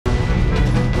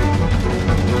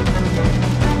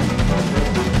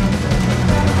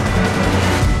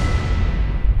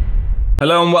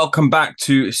Hello and welcome back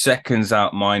to Seconds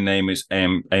Out. My name is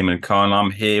Ayman Khan. I'm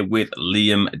here with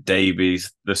Liam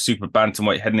Davies, the super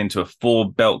bantamweight, heading into a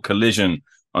four-belt collision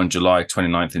on July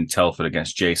 29th in Telford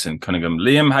against Jason Cunningham.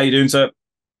 Liam, how you doing, sir?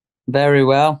 Very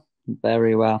well,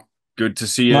 very well. Good to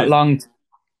see Not you. long,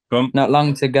 Come, not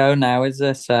long to go now, is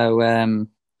there? So,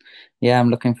 yeah, I'm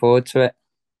looking forward to it.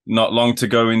 not long to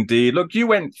go indeed. Look, you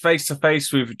went face to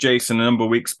face with Jason a number of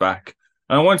weeks back,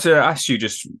 and I want to ask you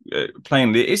just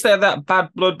plainly: is there that bad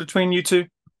blood between you two?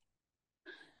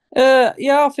 Yeah,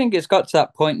 I think it's got to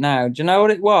that point now. Do you know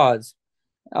what it was?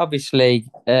 Obviously,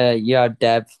 you had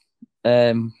Dev,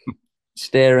 um,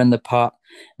 steering the pot,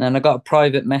 and then I got a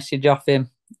private message off him,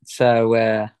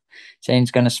 so saying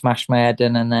he's going to smash my head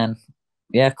in, and then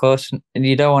yeah, of course, and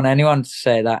you don't want anyone to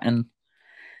say that, and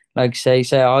like say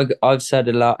I've said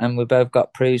a lot, and we both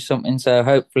got proved something. So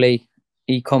hopefully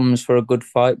he comes for a good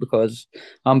fight because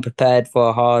I'm prepared for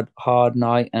a hard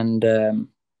night, and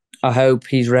I hope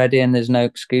he's ready and there's no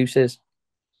excuses.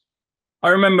 I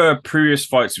remember previous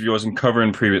fights of yours and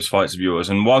covering previous fights of yours,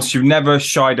 and whilst you've never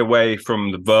shied away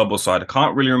from the verbal side, I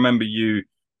can't really remember you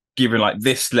giving like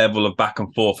this level of back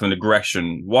and forth and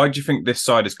aggression. Why do you think this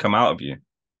side has come out of you?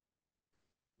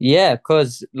 Yeah,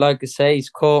 because like I say, he's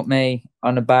caught me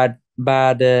on a bad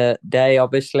day,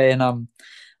 obviously, and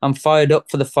I'm fired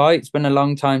up for the fight. It's been a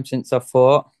long time since I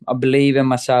fought. I believe in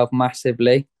myself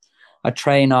massively. I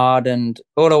train hard, and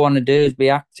all I want to do is be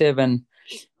active. And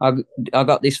I I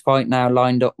got this fight now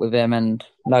lined up with him, and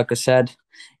like I said,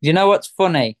 you know what's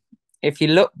funny? If you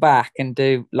look back and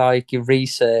do like your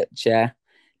research, yeah,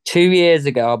 2 years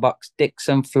ago I boxed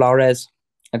Dixon Flores,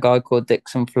 a guy called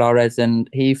Dixon Flores, and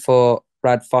he fought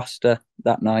Brad Foster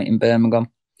that night in Birmingham.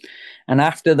 And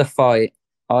after the fight,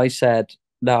 I said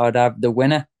that I'd have the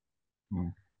winner,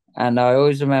 Mm. and I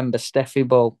always remember Steffi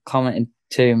Bull commenting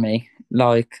to me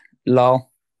like,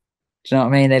 "Lol." Do you know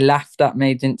what I mean? They laughed at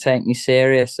me, didn't take me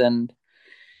serious, and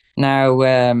now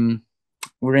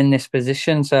we're in this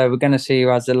position, so we're going to see who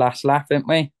has the last laugh, aren't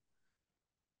we?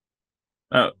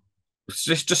 Uh,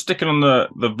 just sticking on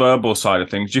the verbal side of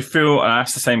things, do you feel, and I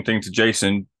asked the same thing to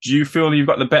Jason, do you feel you've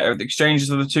got the better of the exchanges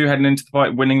of the two heading into the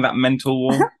fight, winning that mental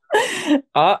war?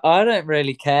 I don't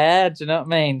really care. Do you know what I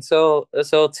mean? It's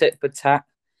all tit for tat,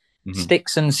 Hmm.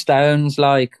 sticks and stones,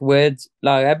 like words,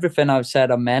 like everything I've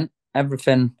said, I meant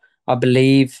everything. I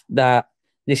believe that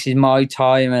this is my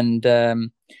time,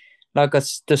 and like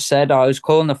just said, I was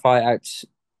calling the fight out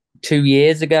 2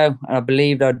 years ago, and I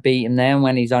believed I'd beat him then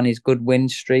when he's on his good win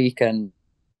streak, and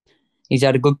he's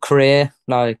had a good career.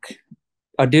 Like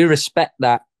I do respect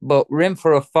that, but we're in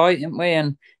for a fight, aren't we?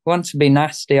 And he wants to be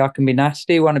nasty, I can be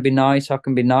nasty. Want to be nice, I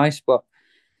can be nice. But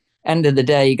end of the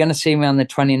day, you're going to see me on the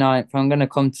 29th. I'm going to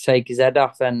come to take his head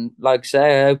off. And like I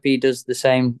say, I hope he does the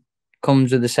same,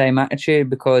 comes with the same attitude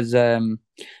because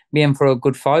be in for a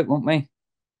good fight, won't we?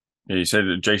 Yeah, you said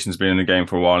that Jason's been in the game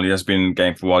for a while. He has been in the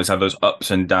game for a while. He's had those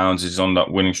ups and downs. He's on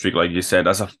that winning streak, like you said.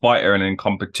 As a fighter and in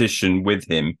competition with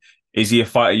him, is he a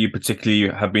fighter you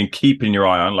particularly have been keeping your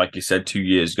eye on, like you said 2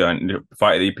 years ago, and a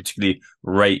fighter that you particularly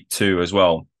rate too as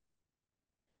well?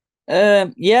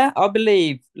 Yeah, I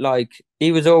believe like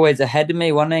he was always ahead of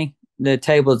me, wasn't he? The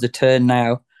tables are turned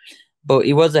now, but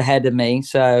he was ahead of me.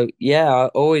 So yeah, I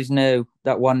always knew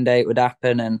that one day it would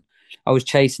happen, and I was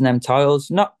chasing them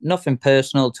titles. Not nothing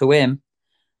personal to him,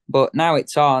 but now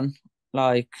it's on.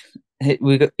 Like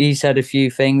he said a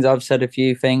few things, I've said a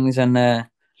few things, and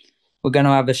we're going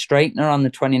to have a straightener on the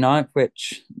 29th,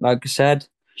 which, like I said,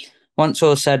 once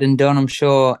all said and done, I'm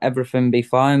sure everything will be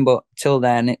fine. But till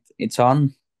then, it's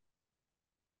on.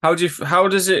 How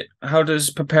does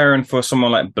preparing for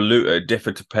someone like Baluta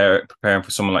differ to preparing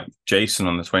for someone like Jason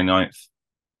on the 29th?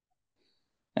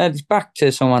 It's back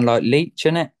to someone like Leach,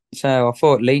 in it. So I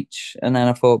thought Leach, and then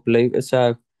I thought Bluter.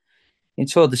 So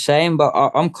it's all the same, but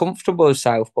I'm comfortable with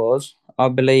Southpaws. I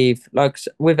believe, like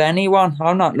with anyone,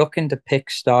 I'm not looking to pick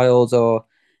styles or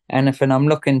anything. I'm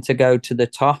looking to go to the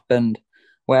top, and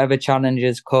whatever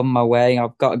challenges come my way,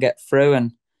 I've got to get through.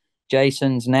 And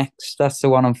Jason's next. That's the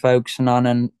one I'm focusing on,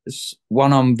 and it's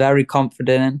one I'm very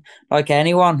confident in. Like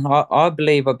anyone, I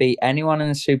believe I beat anyone in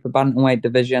the super bantamweight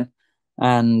division.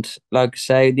 And like I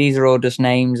say, these are all just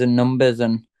names and numbers,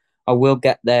 and I will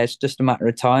get there. It's just a matter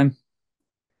of time.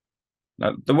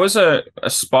 Now, there was a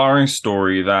sparring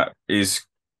story that is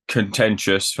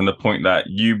contentious from the point that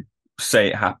you say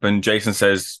it happened. Jason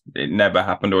says it never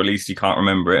happened, or at least he can't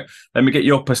remember it. Let me get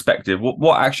your perspective.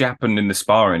 What actually happened in the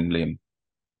sparring, Liam?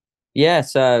 Yeah,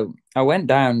 so I went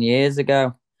down years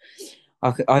ago.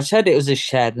 I said it was a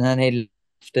shed, and then he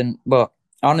left. And but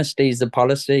honesty is the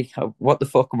policy. What the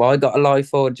fuck have I got a lie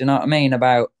for? Do you know what I mean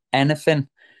about anything?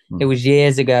 it was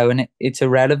years ago, and it's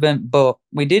irrelevant. But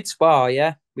we did spar,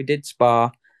 yeah, we did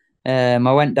spar. I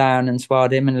went down and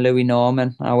sparred him and Louis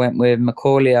Norman. I went with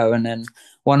Macaulay and then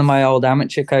one of my old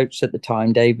amateur coaches at the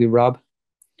time, Davey Robb,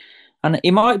 and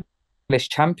he might be English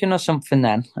champion or something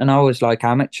then, and I was like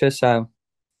amateur, so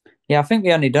yeah, I think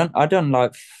I done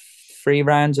like 3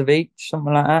 rounds of each,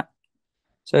 something like that.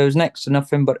 So it was next to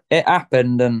nothing, but it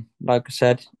happened, and like I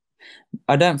said,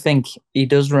 I don't think he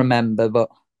does remember, but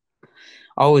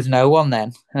I was no one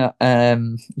then.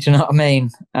 Do you know what I mean?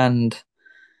 And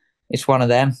it's one of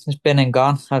them. It's been and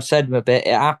gone. I've said a bit.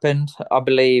 It happened. I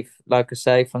believe, like I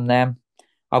say, from them,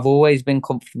 I've always been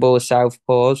comfortable with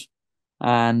southpaws,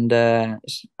 and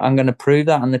I'm going to prove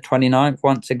that on the 29th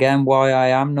once again. Why I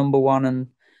am number one and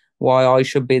why I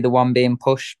should be the one being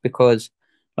pushed. Because,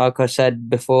 like I said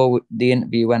before the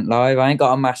interview went live, I ain't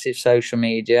got a massive social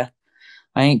media.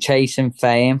 I ain't chasing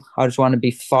fame. I just want to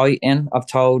be fighting. I've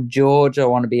told George I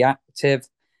want to be active. Do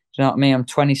you know what I mean? I'm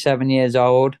 27 years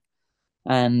old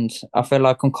and I feel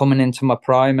like I'm coming into my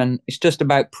prime, and it's just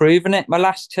about proving it. My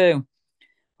last two,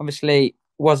 obviously,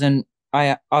 wasn't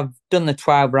I've done the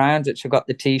 12 rounds, which I got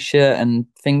the t-shirt and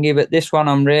thingy, but this one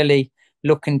I'm really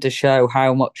looking to show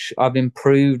how much I've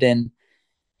improved in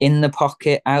the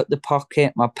pocket, out the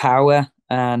pocket, my power,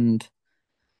 and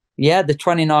yeah, the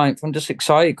 29th, I'm just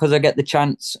excited because I get the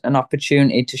chance and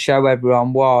opportunity to show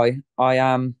everyone why I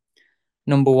am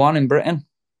number one in Britain.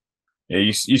 Yeah,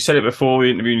 you said it before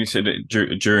the interview and you said it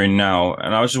during now.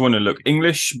 And I was just wondering, look,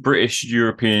 English, British,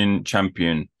 European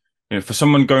champion, for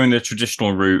someone going the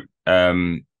traditional route,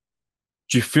 do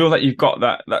you feel that you've got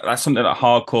that's something that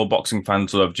hardcore boxing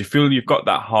fans love? Do you feel you've got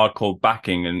that hardcore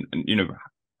backing and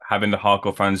having the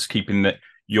hardcore fans keeping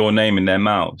your name in their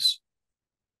mouths?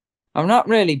 I'm not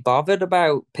really bothered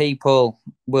about people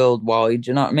worldwide,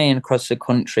 you know what I mean, across the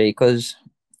country, because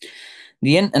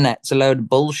the internet's a load of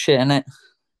bullshit, innit?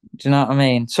 Do you know what I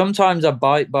mean? Sometimes I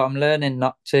bite, but I'm learning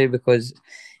not to because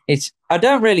I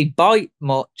don't really bite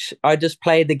much. I just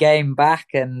play the game back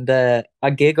and I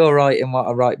giggle writing what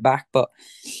I write back. But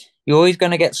you're always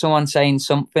going to get someone saying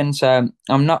something. So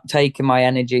I'm not taking my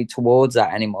energy towards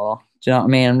that anymore. Do you know what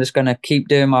I mean? I'm just going to keep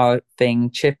doing my thing,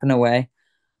 chipping away.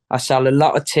 I sell a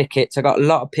lot of tickets. I got a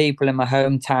lot of people in my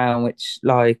hometown, which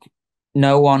like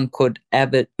no one could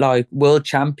ever, like world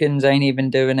champions ain't even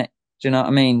doing it. Do you know what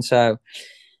I mean? So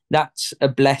that's a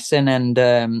blessing, and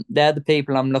they're the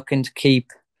people I'm looking to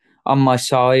keep on my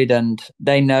side, and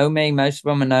they know me. Most of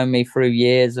them have known me through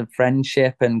years of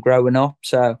friendship and growing up.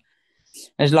 So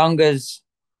as long as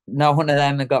no one of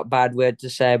them have got bad word to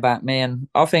say about me, and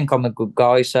I think I'm a good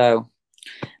guy, so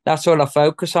that's all I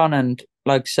focus on. And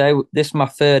like I say, this is my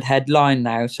third headline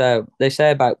now, so they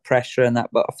say about pressure and that,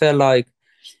 but I feel like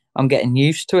I'm getting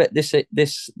used to it.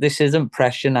 This isn't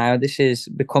pressure now. This is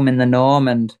becoming the norm,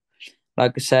 and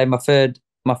like I say, my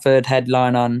third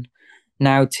headline on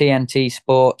now TNT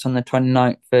Sports on the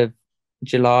 29th of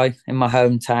July in my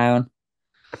hometown.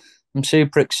 I'm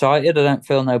super excited. I don't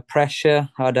feel no pressure.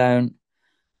 I don't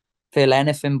feel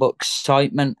anything but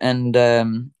excitement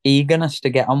and eagerness to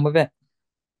get on with it.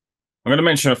 I'm going to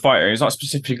mention a fighter. He's not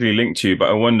specifically linked to you, but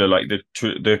I wonder, like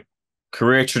the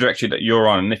career trajectory that you're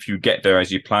on, and if you get there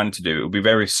as you plan to do, it will be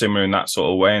very similar in that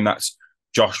sort of way. And that's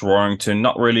Josh Warrington,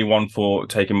 not really one for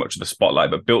taking much of the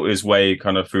spotlight, but built his way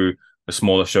kind of through the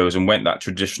smaller shows and went that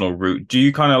traditional route. Do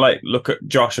you kind of like look at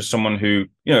Josh as someone who,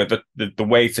 the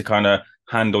way to kind of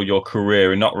handle your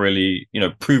career and not really,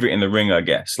 prove it in the ring, I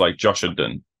guess, like Josh had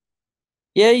done?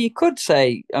 Yeah, you could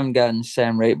say I'm going the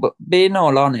same route, but being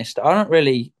all honest, I don't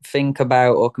really think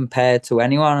about or compare to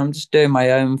anyone. I'm just doing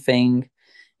my own thing,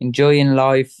 enjoying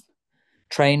life,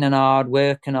 training hard,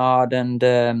 working hard, and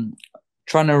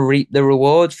trying to reap the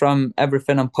rewards from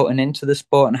everything I'm putting into the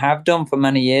sport and have done for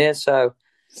many years. So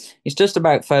it's just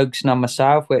about focusing on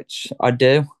myself, which I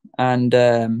do,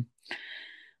 and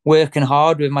working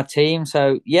hard with my team.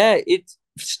 So yeah, it's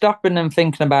stopping and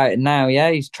thinking about it now.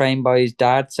 Yeah, he's trained by his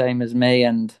dad, same as me,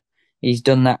 and he's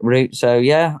done that route. So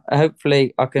yeah,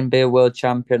 hopefully I can be a world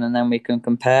champion and then we can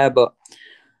compare. But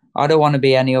I don't want to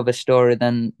be any other story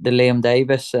than the Liam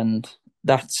Davies, and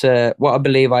that's what I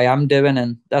believe I am doing,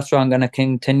 and that's what I'm going to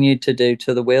continue to do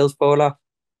till the wheels fall off.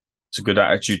 It's a good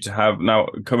attitude to have. Now,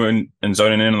 coming and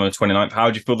zoning in on the 29th, how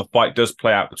do you feel the fight does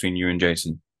play out between you and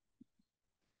Jason?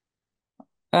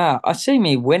 I see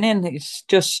me winning. It's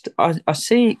just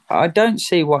I don't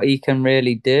see what he can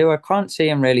really do. I can't see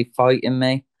him really fighting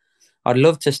me. I'd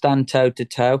love to stand toe to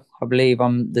toe. I believe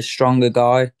I'm the stronger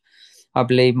guy. I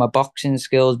believe my boxing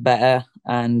skills better,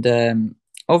 and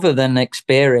other than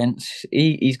experience,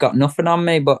 he's got nothing on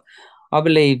me. But I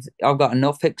believe I've got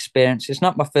enough experience. It's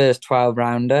not my first 12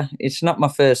 rounder. It's not my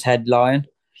first headline.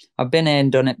 I've been here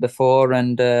and done it before,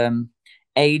 and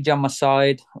age on my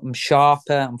side. I'm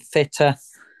sharper, I'm fitter,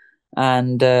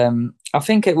 and I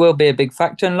think it will be a big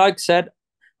factor. And like I said,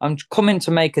 I'm coming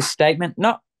to make a statement,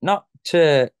 not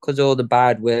to because all the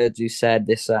bad words you said,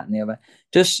 this, that, and the other,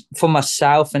 just for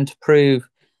myself and to prove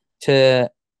to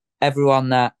everyone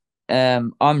that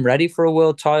I'm ready for a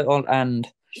world title and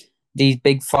these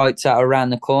big fights that are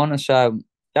around the corner. So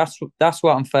that's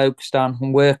what I'm focused on.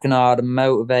 I'm working hard, I'm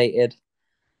motivated,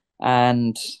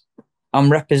 and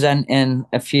I'm representing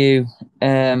a few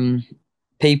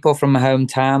people from my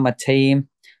hometown, my team,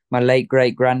 my late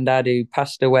great granddad who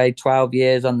passed away 12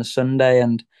 years on the Sunday.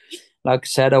 And like I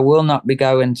said, I will not be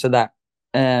going to that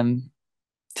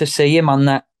to see him on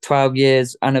that 12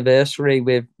 years anniversary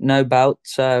with no belt.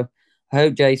 So I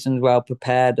hope Jason's well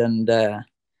prepared and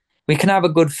we can have a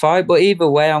good fight. But either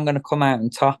way, I'm going to come out on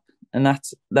top, and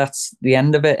that's the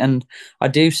end of it. And I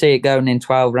do see it going in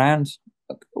 12 rounds.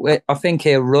 I think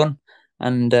he'll run,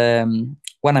 and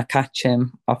when I catch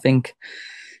him, I think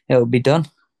it'll be done.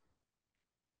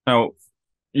 Now,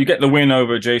 you get the win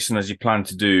over Jason as you plan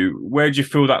to do. Where do you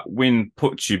feel that win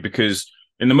puts you? Because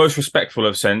in the most respectful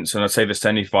of sense, and I say this to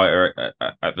any fighter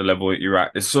at the level that you're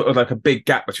at, it's sort of like a big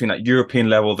gap between that European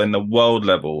level than the world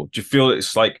level. Do you feel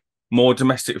it's like more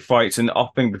domestic fights and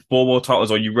upping before world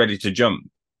titles, or are you ready to jump?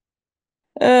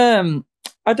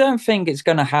 I don't think it's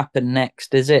going to happen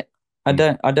next, is it? I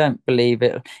don't believe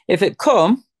it. If it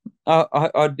come,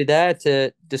 I'd be there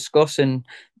to discuss and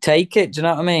take it. Do you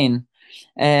know what I mean?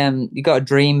 You got to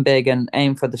dream big and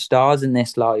aim for the stars in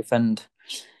this life, and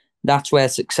that's where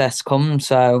success comes.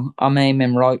 So I'm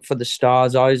aiming right for the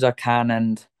stars as I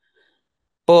can,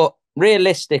 but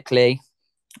realistically,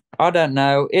 I don't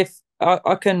know if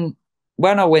I can.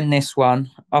 When I win this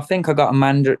one, I think I got a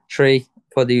mandatory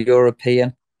for the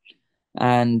European,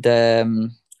 and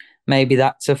maybe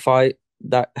that's a fight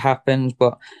that happens.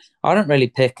 But I don't really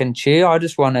pick and choose. I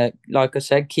just want to, like I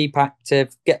said, keep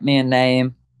active, get me a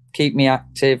name, keep me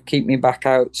active, keep me back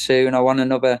out soon. I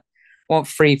want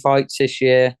 3 fights this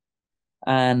year,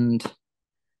 and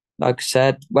like I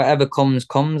said, whatever comes,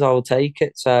 I'll take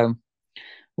it. So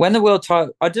when the world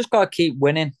title, I just got to keep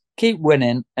winning,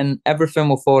 and everything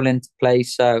will fall into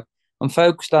place. So I'm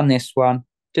focused on this one,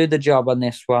 do the job on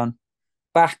this one,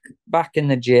 back in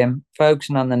the gym,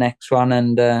 focusing on the next one,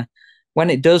 and when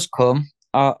it does come,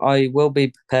 I will be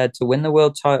prepared to win the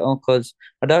world title because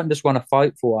I don't just want to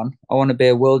fight for one. I want to be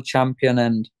a world champion,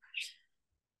 and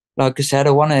like I said,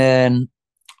 I want to.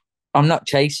 I'm not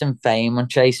chasing fame; I'm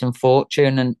chasing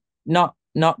fortune, and not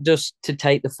just to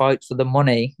take the fights for the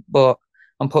money, but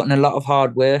I'm putting a lot of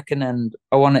hard work in, and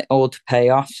I want it all to pay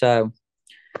off. So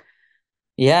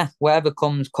yeah, whatever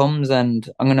comes, and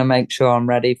I'm gonna make sure I'm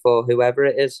ready for whoever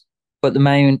it is. But the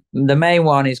main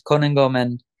one is Cunningham,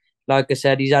 and like I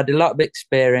said, he's had a lot of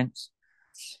experience.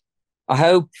 I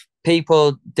hope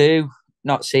people do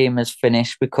not see him as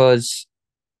finished because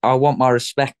I want my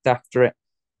respect after it.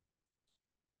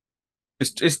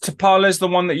 Is Tapales the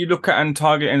one that you look at and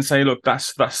target and say, look,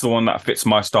 that's the one that fits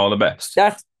my style the best?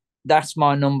 That's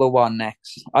my number one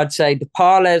next. I'd say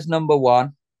Depale's number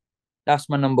one. That's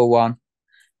my number one.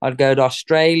 I'd go to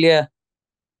Australia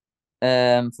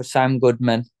for Sam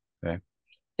Goodman. Okay.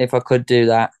 If I could do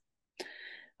that.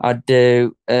 I'd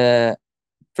do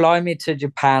fly me to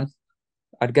Japan.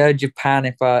 I'd go to Japan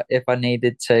if I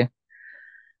needed to.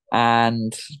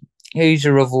 And who's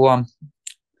your other one?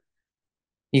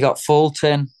 You got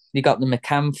Fulton. You got the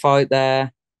McCann fight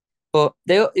there. But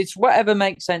it's whatever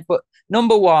makes sense. But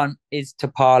number one is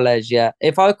Tapales, yeah.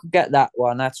 If I could get that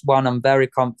one, that's one I'm very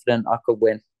confident I could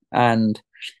win. And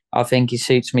I think he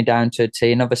suits me down to a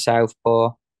T, another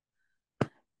southpaw.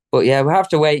 But yeah, we'll have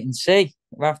to wait and see.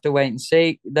 We'll have to wait and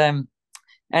see. Then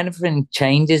anything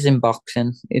changes in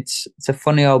boxing. It's a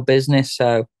funny old business.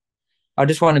 So I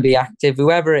just want to be active.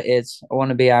 Whoever it is, I want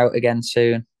to be out again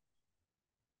soon.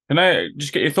 Can I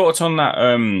just get your thoughts on that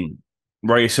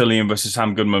Ray Cillian versus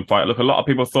Sam Goodman fight? Look, a lot of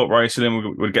people thought Ray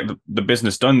Cillian would get the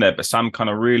business done there, but Sam kind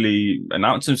of really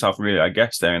announced himself, really, I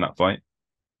guess, there in that fight.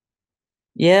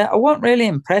 Yeah, I wasn't really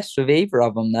impressed with either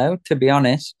of them, though, to be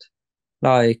honest.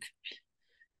 Like,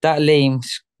 that Liam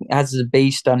has a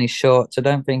beast on his shorts. I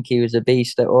don't think he was a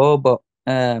beast at all, but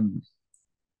yeah,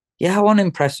 I wasn't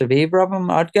impressed with either of them.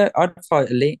 I'd fight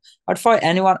Liam. I'd fight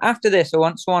anyone. After this, I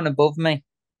want someone above me.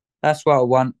 That's what I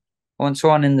want. I want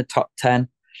someone in the top 10.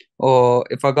 Or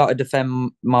if I got to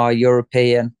defend my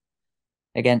European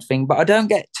against thing. But I don't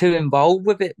get too involved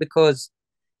with it because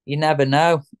you never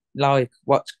know, like,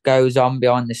 what goes on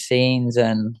behind the scenes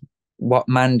and what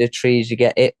mandatories you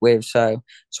get hit with. So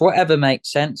whatever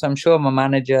makes sense. I'm sure my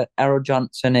manager, Errol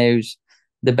Johnson, who's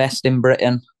the best in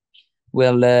Britain,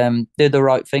 will do the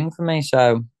right thing for me.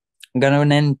 So I'm going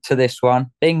to end to this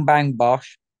one. Bing, bang,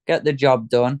 bosh. Get the job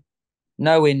done.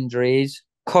 No injuries.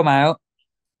 Come out.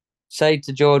 Say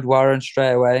to George Warren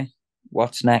straight away,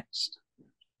 what's next?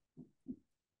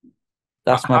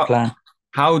 That's my plan.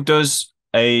 How does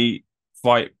a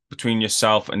fight between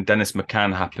yourself and Dennis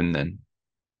McCann happen then?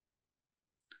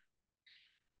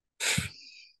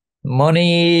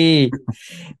 Money.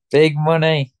 Big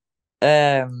money.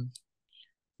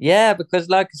 Yeah, because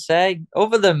like I say,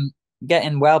 other than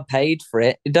getting well paid for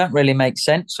it, it don't really make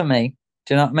sense for me.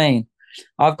 Do you know what I mean?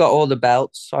 I've got all the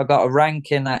belts. I've got a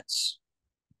ranking that's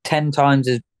 10 times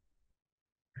as,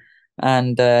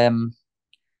 and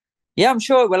yeah, I'm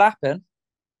sure it will happen.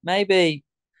 Maybe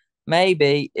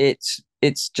it's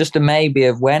just a maybe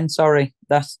of when. Sorry,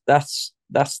 that's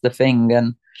the thing.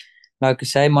 And like I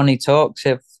say, money talks.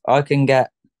 If I can get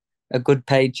a good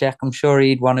paycheck, I'm sure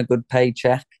he'd want a good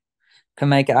paycheck. Can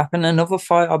make it happen. Another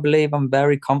fight, I believe, I'm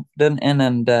very confident in,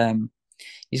 and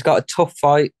he's got a tough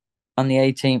fight on the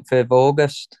 18th of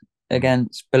August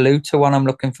against Beluta, one I'm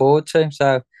looking forward to.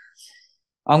 So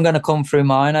I'm going to come through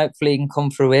mine. Hopefully, he can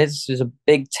come through his. It's a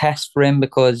big test for him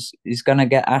because he's going to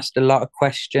get asked a lot of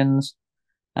questions,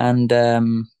 and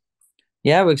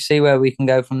yeah, we'll see where we can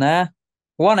go from there.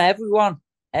 Want everyone.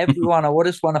 I would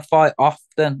just want to fight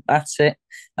often. That's it.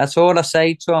 That's all I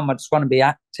say to him. I just want to be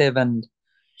active and,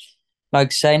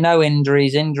 like, say, no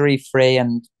injuries, injury free,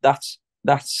 and that's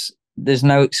there's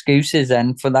no excuses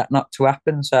then for that not to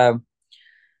happen. So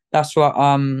that's what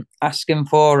I'm asking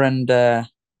for, and them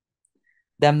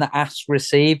that ask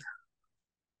receive.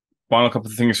 Final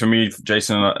couple of things for me,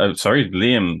 Jason. Sorry,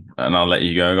 Liam, and I'll let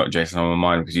you go. I got Jason on my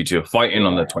mind because you two are fighting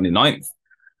on the 29th.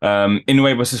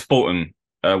 Inoue versus Fulton.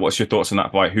 What's your thoughts on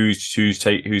that fight? Who's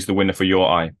the winner for your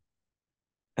eye?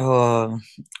 Oh,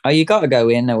 you got to go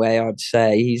Inoue. I'd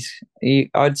say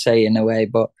I'd say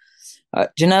Inoue, but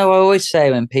do you know? I always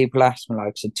say when people ask me, like,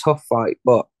 it's a tough fight,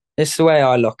 but it's the way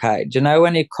I look at it. Do you know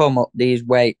when you come up these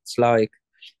weights, like,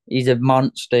 he's a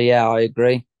monster. Yeah, I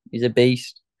agree. He's a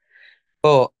beast.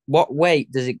 But what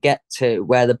weight does it get to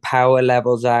where the power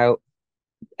levels out,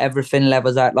 everything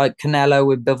levels out, like Canelo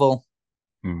with Bivol?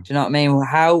 Do you know what I mean?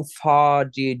 How far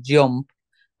do you jump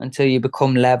until you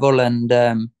become level? And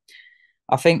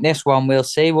I think this one we'll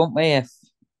see, won't we? If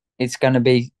it's going to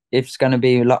be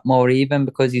a lot more even,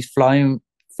 because he's flown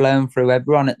through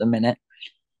everyone at the minute,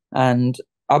 and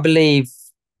I believe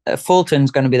Fulton's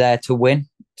going to be there to win.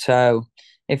 So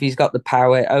if he's got the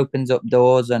power, it opens up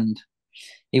doors, and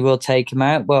he will take him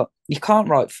out. But you can't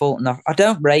write Fulton off. I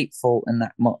don't rate Fulton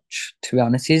that much, to be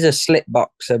honest. He's a slick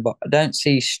boxer, but I don't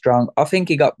see he's strong. I think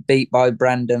he got beat by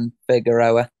Brandon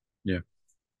Figueroa. Yeah.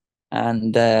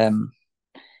 And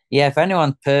yeah, if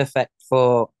anyone's perfect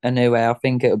for Inoue, I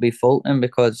think it'll be Fulton,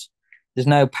 because there's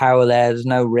no power there, there's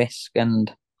no risk,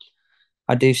 and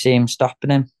I do see him stopping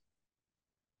him.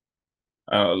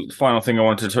 Final thing I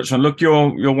wanted to touch on. Look,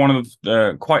 you're one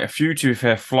of quite a few, to be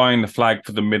fair, flying the flag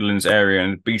for the Midlands area,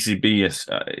 and BCB is,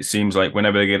 it seems like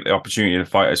whenever they get the opportunity, the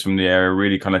fighters from the area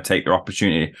really kind of take their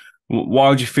opportunity. Why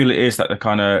would you feel it is that the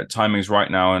kind of timing's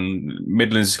right now and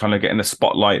Midlands is kind of getting the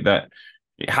spotlight that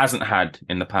it hasn't had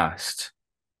in the past?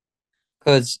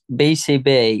 Because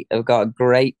BCB have got a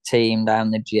great team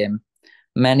down the gym,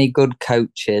 many good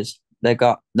coaches. They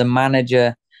got the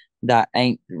manager that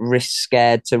ain't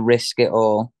scared to risk it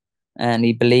all, and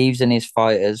he believes in his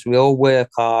fighters. We all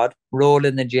work hard. We're all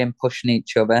in the gym pushing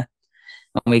each other,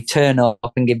 and we turn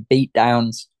up and give beat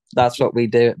downs. That's what we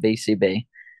do at BCB,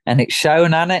 and it's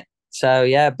shown on it. So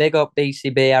yeah, big up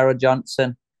BCB, Errol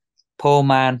Johnson, Paul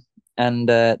Mann, and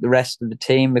the rest of the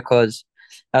team, because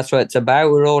that's what it's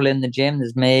about. We're all in the gym.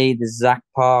 There's me, there's Zach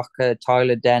Parker,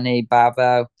 Tyler Denny,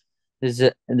 Bavo. There's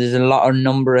a lot of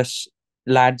numerous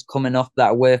lads coming up that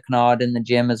are working hard in the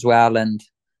gym as well. And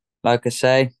like I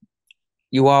say,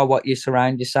 you are what you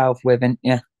surround yourself with, ain't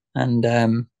you? And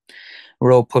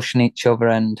we're all pushing each other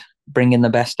and bringing the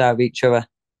best out of each other.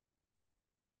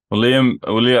 Well, Liam,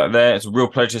 we'll leave it there. It's a real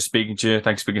pleasure speaking to you.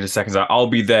 Thanks for speaking to Seconds Out. I'll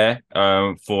be there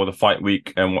for the fight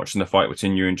week and watching the fight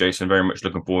between you and Jason. Very much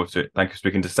looking forward to it. Thank you for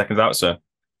speaking to Seconds Out, sir.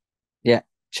 Yeah.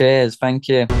 Cheers. Thank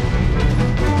you.